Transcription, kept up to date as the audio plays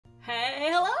Hey,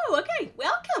 hello, okay,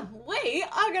 welcome. We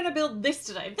are going to build this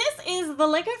today. This is the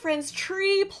LEGO Friends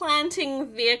tree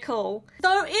planting vehicle.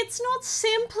 Though it's not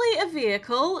simply a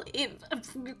vehicle,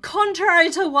 contrary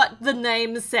to what the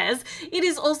name says, it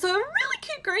is also a really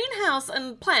cute greenhouse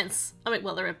and plants. I mean,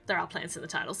 well, there are plants in the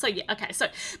title, so yeah, okay. So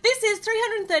this is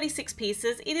 336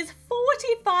 pieces. It is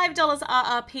 $45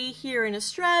 RRP here in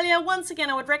Australia. Once again,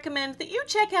 I would recommend that you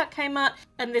check out Kmart,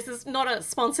 and this is not a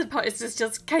sponsored post, it's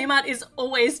just Kmart is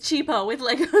always cheaper with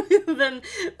LEGO than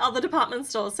other department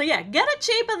stores. So yeah, get it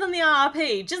cheaper than the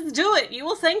RRP. Just do it. You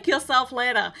will thank yourself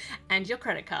later. And your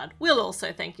credit card will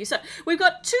also thank you. So we've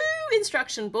got 2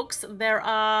 instruction books. There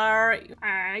are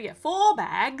 4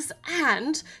 bags.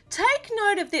 And take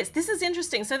note of this. This is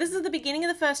interesting. So this is the beginning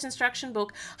of the first instruction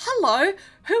book. Hello,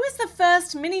 who is the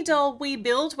first mini doll we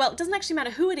build? Well, it doesn't actually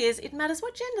matter who it is. It matters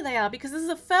what gender they are, because this is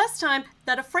the first time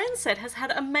that a friend set has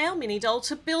had a male mini doll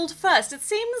to build first. It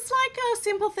seems like a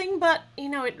simple thing, but you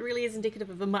know, it really is indicative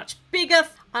of a much bigger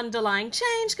underlying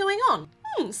change going on.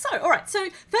 All right, so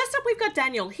first up we've got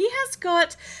Daniel. He has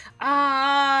got,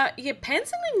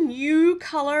 pants in a new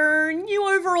color, new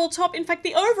overall top. In fact,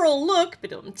 the overall look,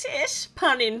 tish,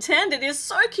 pun intended, is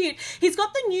so cute. He's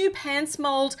got the new pants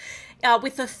mold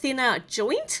with a thinner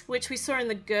joint, which we saw in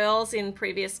the girls in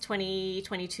previous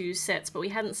 2022 sets, but we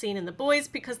hadn't seen in the boys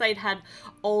because they'd had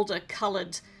older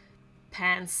colored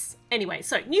pants. Anyway,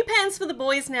 so new pants for the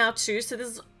boys now too. So this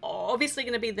is obviously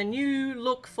going to be the new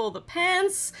look for the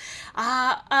pants.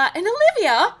 And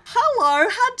Olivia, hello,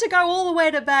 had to go all the way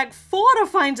to bag 4 to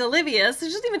find Olivia, so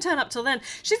she doesn't even turn up till then.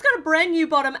 She's got a brand new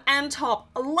bottom and top.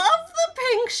 Love the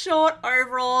pink short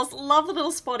overalls. Love the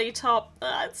little spotty top.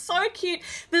 It's so cute.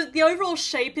 The overall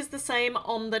shape is the same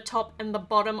on the top and the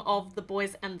bottom of the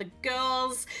boys and the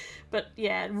girls. But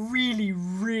yeah, really,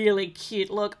 really cute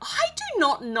look. I do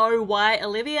not know why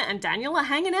Olivia and Daniel are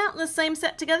hanging out in the same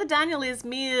set together. Daniel is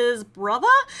Mia's brother,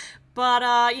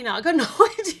 but you know, I've got no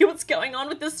idea what's going on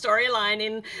with the storyline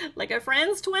in LEGO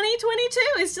Friends 2022.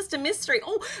 It's just a mystery.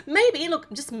 Oh, maybe, look,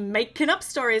 I'm just making up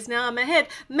stories now in my head.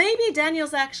 Maybe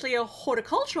Daniel's actually a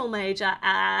horticultural major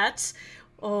at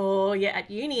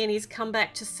uni, and he's come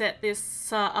back to set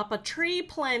this up a tree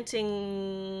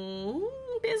planting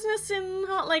business in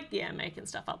Heart Lake. Yeah, making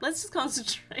stuff up. Let's just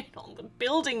concentrate on the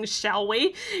building, shall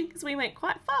we? Because we went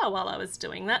quite far while I was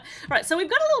doing that. Right, so we've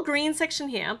got a little green section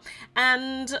here,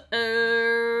 and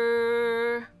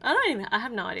I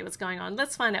have no idea what's going on.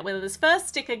 Let's find out whether this first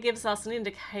sticker gives us an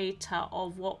indicator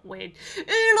of what we're...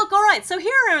 look, all right, so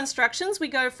here are our instructions. We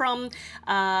go from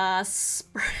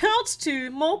sprout to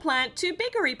more plant to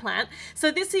biggery plant. So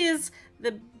this is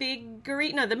the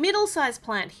the middle-sized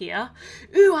plant here.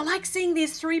 Ooh, I like seeing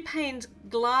these 3-paned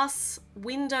glass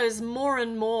windows more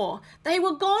and more. They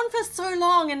were gone for so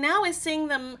long, and now we're seeing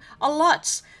them a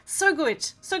lot. So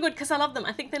good, because I love them.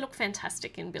 I think they look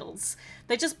fantastic in builds.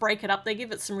 They just break it up. They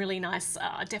give it some really nice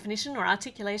definition or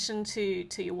articulation to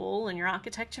your wall and your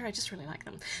architecture. I just really like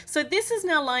them. So this is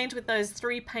now lined with those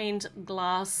 3-paned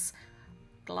glass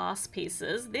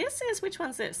pieces. This is, which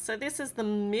one's this? So this is the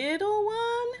middle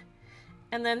one.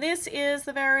 And then this is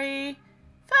the very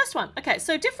first one. Okay,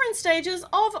 so different stages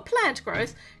of plant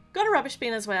growth. Got a rubbish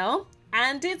bin as well.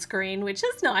 And it's green, which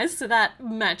is nice, so that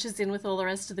matches in with all the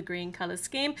rest of the green colour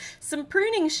scheme. Some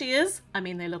pruning shears. I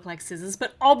mean, they look like scissors,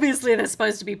 but obviously they're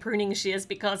supposed to be pruning shears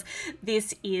because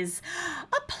this is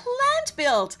a plant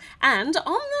build. And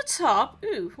on the top,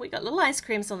 ooh, we got little ice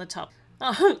creams on the top.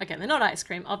 Oh, okay, they're not ice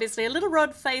cream. Obviously, a little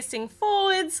rod facing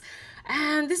forwards.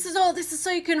 And this is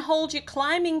so you can hold your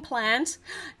climbing plant.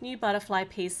 New butterfly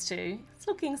piece too. It's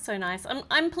looking so nice.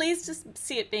 I'm pleased to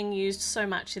see it being used so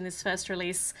much in this first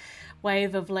release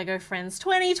wave of LEGO Friends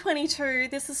 2022.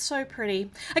 This is so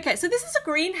pretty. Okay, so this is a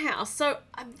greenhouse. So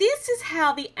this is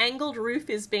how the angled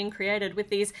roof is being created, with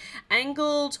these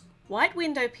angled white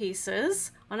window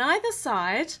pieces on either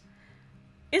side.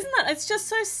 Isn't that, it's just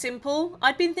so simple.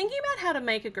 I'd been thinking about how to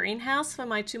make a greenhouse for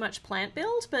my too much plant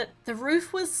build, but the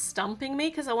roof was stumping me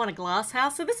because I want a glass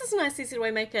house. So this is a nice easy way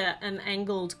to make an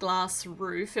angled glass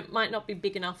roof. It might not be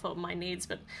big enough for my needs,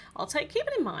 but I'll keep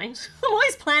it in mind. I'm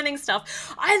always planning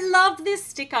stuff. I love this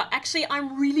sticker. Actually,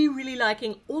 I'm really, really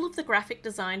liking all of the graphic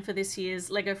design for this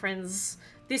year's LEGO Friends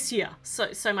this year.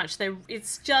 So much.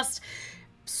 It's just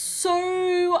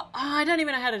so, I don't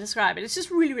even know how to describe it. It's just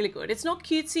really, really good. It's not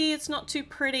cutesy, it's not too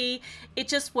pretty. It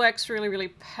just works really, really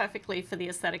perfectly for the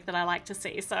aesthetic that I like to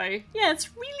see. So yeah,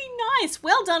 it's really nice.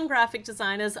 Well done, graphic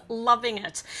designers. Loving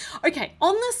it. Okay,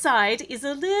 on the side is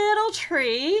a little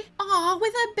tree. Oh,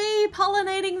 with a bee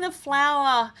pollinating the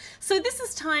flower. So this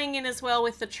is tying in as well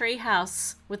with the tree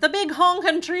house, with the big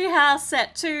honkin' tree house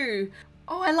set too.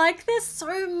 Oh, I like this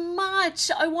so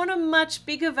much. I want a much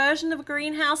bigger version of a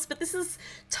greenhouse, but this is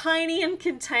tiny and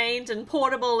contained and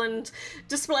portable and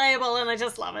displayable, and I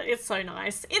just love it. It's so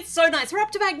nice. It's so nice. We're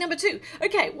up to bag number 2.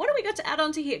 Okay, what do we got to add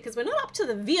on to here? Because we're not up to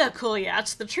the vehicle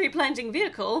yet, the tree planting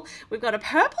vehicle. We've got a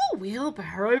purple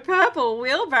wheelbarrow.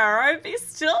 Be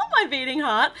still, my beating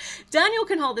heart. Daniel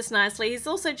can hold this nicely. He's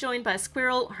also joined by a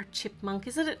squirrel or a chipmunk.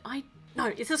 Is it? No,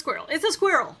 it's a squirrel. It's a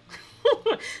squirrel.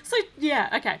 So, yeah,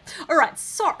 okay. All right,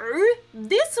 so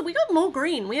we got more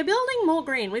green. We are building more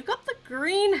green. We've got the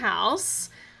greenhouse,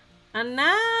 and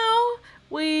now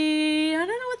I don't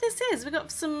know what this is. We've got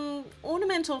some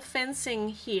ornamental fencing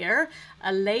here,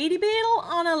 a lady beetle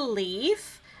on a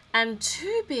leaf, and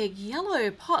 2 big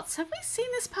yellow pots. Have we seen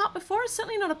this part before? It's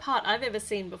certainly not a part I've ever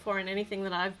seen before in anything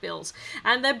that I've built.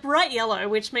 And they're bright yellow,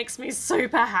 which makes me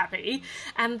super happy.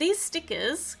 And these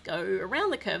stickers go around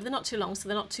the curve. They're not too long, so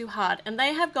they're not too hard. And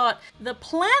they have got the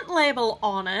plant label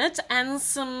on it and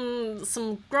some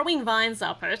growing vines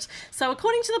up it. So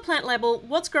according to the plant label,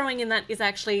 what's growing in that is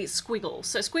actually squiggle.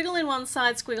 So squiggle in one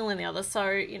side, squiggle in the other.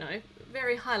 So, you know,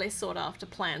 very highly sought after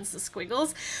plants, the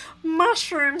squiggles.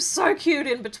 Mushrooms, so cute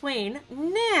in between.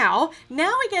 Now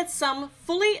we get some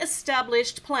fully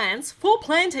established plants for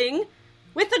planting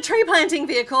with the tree planting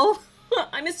vehicle.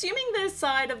 I'm assuming they're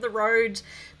side of the road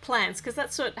plants, because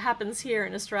that's what happens here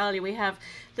in Australia. We have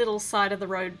little side of the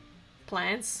road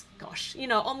plants. Gosh, you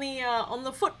know, on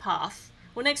the footpath.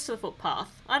 Well, next to the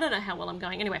footpath. I don't know how well I'm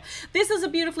going. Anyway, this is a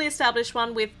beautifully established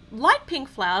one with light pink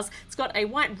flowers. It's got a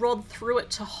white rod through it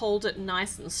to hold it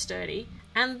nice and sturdy.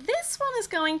 And this one is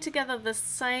going together the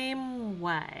same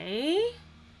way.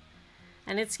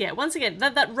 And it's, yeah, once again,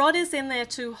 that rod is in there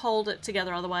to hold it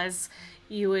together. Otherwise,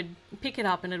 you would pick it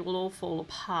up and it will all fall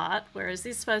apart. Whereas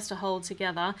this is supposed to hold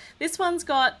together. This one's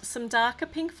got some darker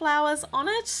pink flowers on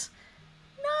it.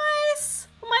 Nice!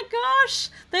 Oh my gosh,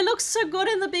 they look so good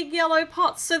in the big yellow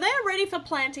pots. So they're ready for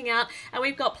planting out, and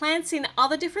we've got plants in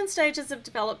other different stages of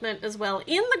development as well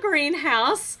in the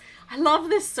greenhouse. I love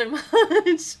this so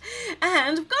much.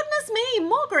 And goodness me,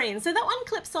 more green. So that one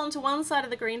clips onto one side of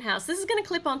the greenhouse. This is going to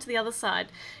clip onto the other side.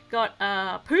 Got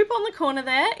poop on the corner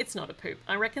there. It's not a poop.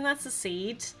 I reckon that's a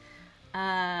seed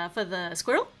for the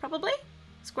squirrel, probably.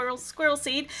 Squirrel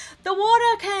seed. The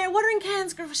watering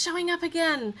cans showing up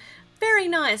again. Very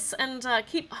nice, and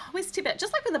always tip it.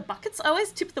 Just like with the buckets, I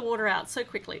always tip the water out so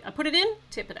quickly. I put it in,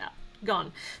 tip it out,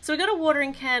 gone. So we've got a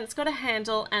watering can, it's got a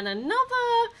handle, and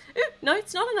no,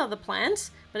 it's not another plant,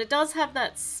 but it does have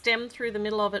that stem through the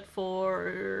middle of it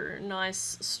for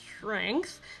nice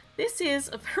strength. This is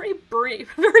a very bright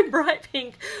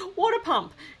pink water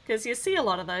pump, because you see a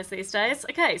lot of those these days.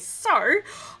 Okay, so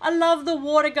I love the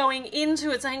water going into,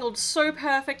 it's angled so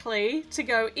perfectly to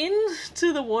go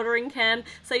into the watering can.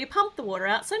 So you pump the water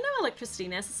out, so no electricity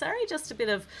necessary, just a bit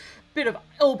of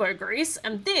elbow grease.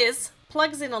 And this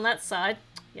plugs in on that side.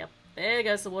 Yep, there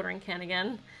goes the watering can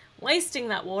again. Wasting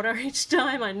that water each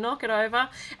time I knock it over.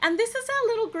 And this is our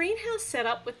little greenhouse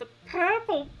setup with the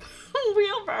purple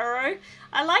wheelbarrow.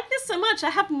 I like this so much. I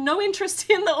have no interest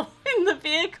in the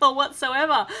vehicle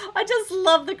whatsoever. I just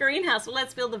love the greenhouse. Well,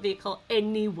 let's build the vehicle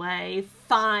anyway.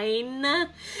 Fine.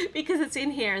 Because it's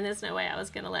in here and there's no way I was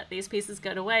going to let these pieces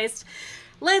go to waste.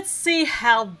 Let's see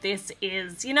how this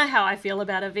is. You know how I feel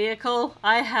about a vehicle.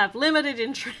 I have limited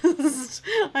interest.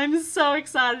 I'm so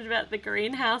excited about the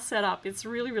greenhouse setup. It's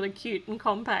really, really cute and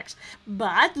compact.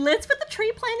 But let's put the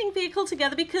tree planting vehicle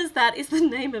together, because that is the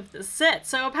name of the set.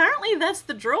 So apparently that's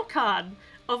the draw card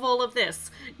of all of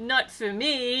this. Not for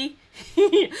me.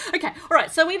 Okay, all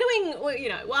right, so we're doing, you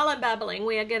know, while I'm babbling,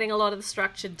 we are getting a lot of the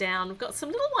structure down. We've got some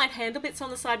little white handle bits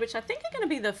on the side, which I think are going to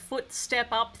be the foot step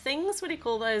up things. What do you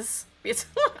call those bits?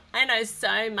 I know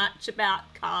so much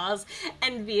about cars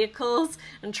and vehicles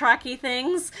and trucky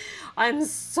things. I'm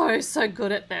so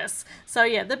good at this. So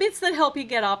yeah, the bits that help you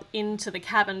get up into the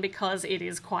cabin, because it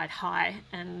is quite high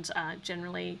and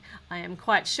generally I am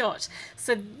quite short.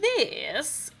 So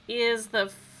this is the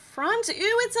front. Ooh,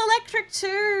 it's electric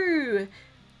too.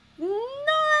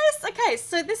 Nice. Okay,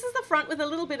 so this is the front with a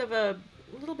little bit of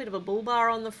a bull bar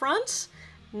on the front.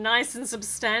 Nice and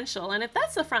substantial. And if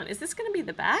that's the front, is this going to be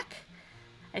the back?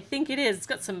 I think it is. It's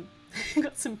got some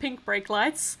got some pink brake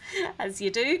lights, as you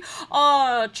do.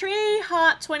 Oh, Tree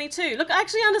Heart 22. Look, I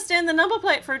actually understand the number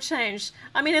plate for a change.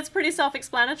 I mean, it's pretty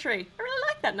self-explanatory. I really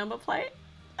like that number plate.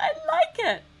 I like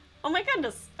it. Oh my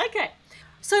goodness. Okay.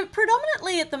 So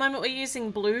predominantly at the moment we're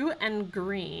using blue and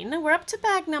green. We're up to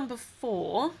bag number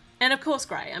 4. And of course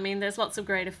grey. I mean, there's lots of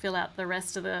grey to fill out the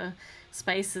rest of the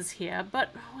spaces here. But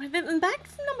then back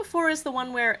from number 4 is the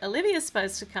one where Olivia's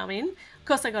supposed to come in. Of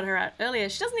course, I got her out earlier.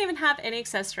 She doesn't even have any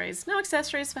accessories. No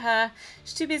accessories for her.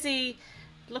 She's too busy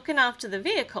looking after the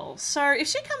vehicle. So if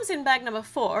she comes in bag number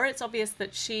 4, it's obvious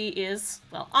that she is,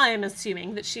 well, I am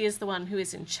assuming that she is the one who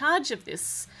is in charge of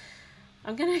this.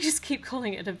 I'm going to just keep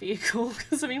calling it a vehicle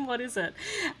because, I mean, what is it?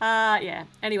 Yeah,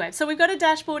 anyway, so we've got a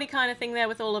dashboardy kind of thing there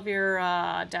with all of your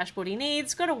dashboardy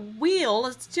needs. Got a wheel,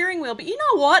 a steering wheel, but you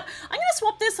know what? I'm going to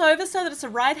swap this over so that it's a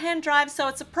right-hand drive so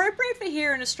it's appropriate for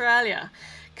here in Australia.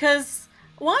 Because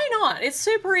why not? It's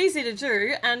super easy to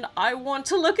do, and I want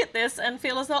to look at this and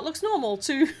feel as though it looks normal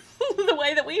to the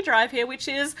way that we drive here, which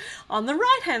is on the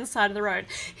right-hand side of the road.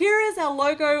 Here is our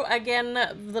logo again,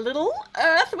 the little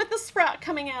earth with the sprout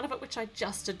coming out of it, which I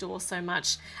just adore so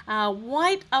much.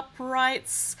 White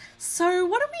uprights. So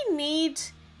what do we need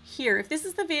here? If this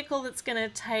is the vehicle that's going to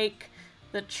take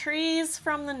the trees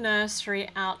from the nursery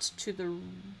out to the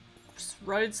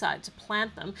roadside to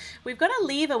plant them, we've got a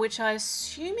lever which I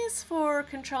assume is for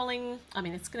controlling, I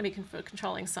mean, it's going to be for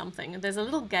controlling something. There's a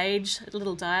little gauge, a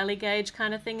little dialy gauge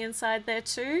kind of thing inside there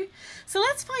too. So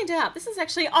let's find out. This is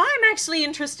actually, I'm actually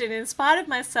interested in spite of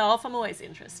myself. I'm always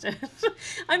interested.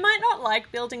 I might not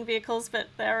like building vehicles, but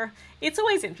it's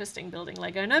always interesting building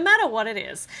Lego, no matter what it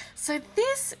is. So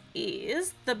this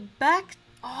is the back.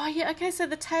 Oh yeah, okay, so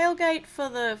the tailgate for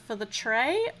the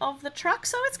tray of the truck,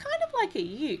 so it's kind of like a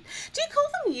ute. Do you call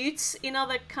them utes in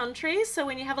other countries? So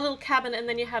when you have a little cabin and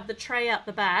then you have the tray out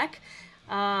the back,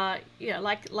 yeah,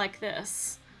 like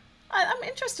this. I'm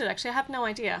interested actually, I have no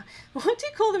idea. What do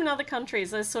you call them in other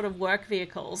countries, those sort of work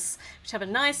vehicles, which have a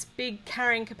nice big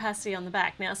carrying capacity on the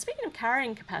back? Now, speaking of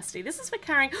carrying capacity, this is for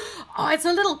carrying, oh, it's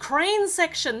a little crane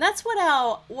section. That's what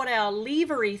our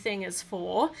levery thing is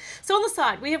for. So on the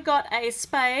side, we have got a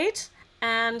spade,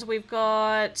 and we've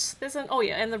got,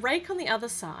 and the rake on the other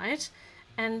side.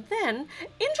 And then,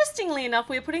 interestingly enough,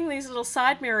 we're putting these little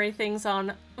side mirrory things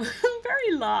on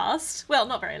very last. Well,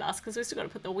 not very last, because we've still got to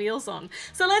put the wheels on.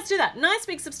 So let's do that. Nice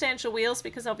big substantial wheels,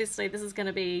 because obviously this is going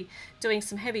to be doing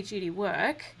some heavy duty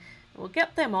work. We'll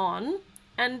get them on.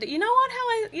 And you know what?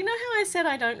 How I said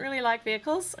I don't really like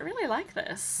vehicles? I really like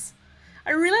this.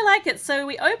 I really like it. So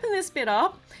we open this bit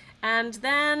up, and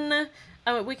then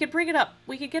we could bring it up.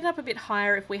 We could get it up a bit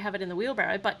higher if we have it in the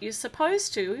wheelbarrow, but you're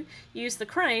supposed to use the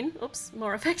crane, oops,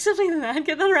 more effectively than that,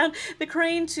 get that around, the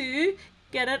crane to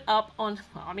get it up on,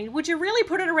 well, I mean, would you really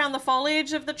put it around the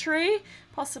foliage of the tree?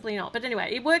 Possibly not, but anyway,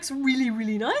 it works really,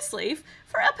 really nicely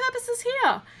for our purposes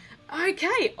here.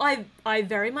 Okay, I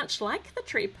very much like the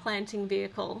tree planting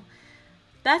vehicle.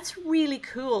 That's really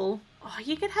cool. Oh,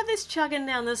 you could have this chugging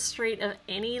down the street of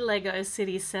any Lego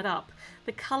city setup.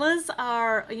 The colours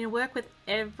are, work with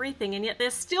everything, and yet they're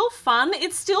still fun.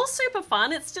 It's still super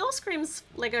fun. It still screams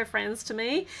Lego Friends to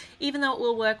me, even though it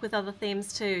will work with other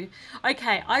themes too.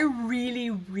 Okay, I really,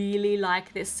 really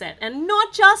like this set. And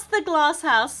not just the glass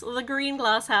house, or the green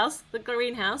glass house, the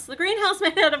greenhouse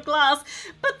made out of glass,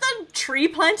 but the tree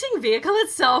planting vehicle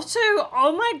itself too.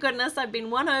 Oh my goodness, I've been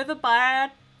won over by a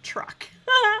truck.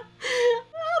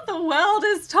 Oh, the world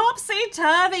is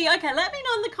topsy-turvy. Okay, let me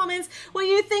know in the comments what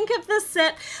you think of this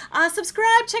set.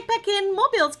 Subscribe, check back in. More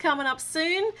builds coming up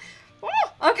soon.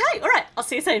 Oh, okay, all right. I'll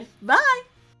see you soon. Bye.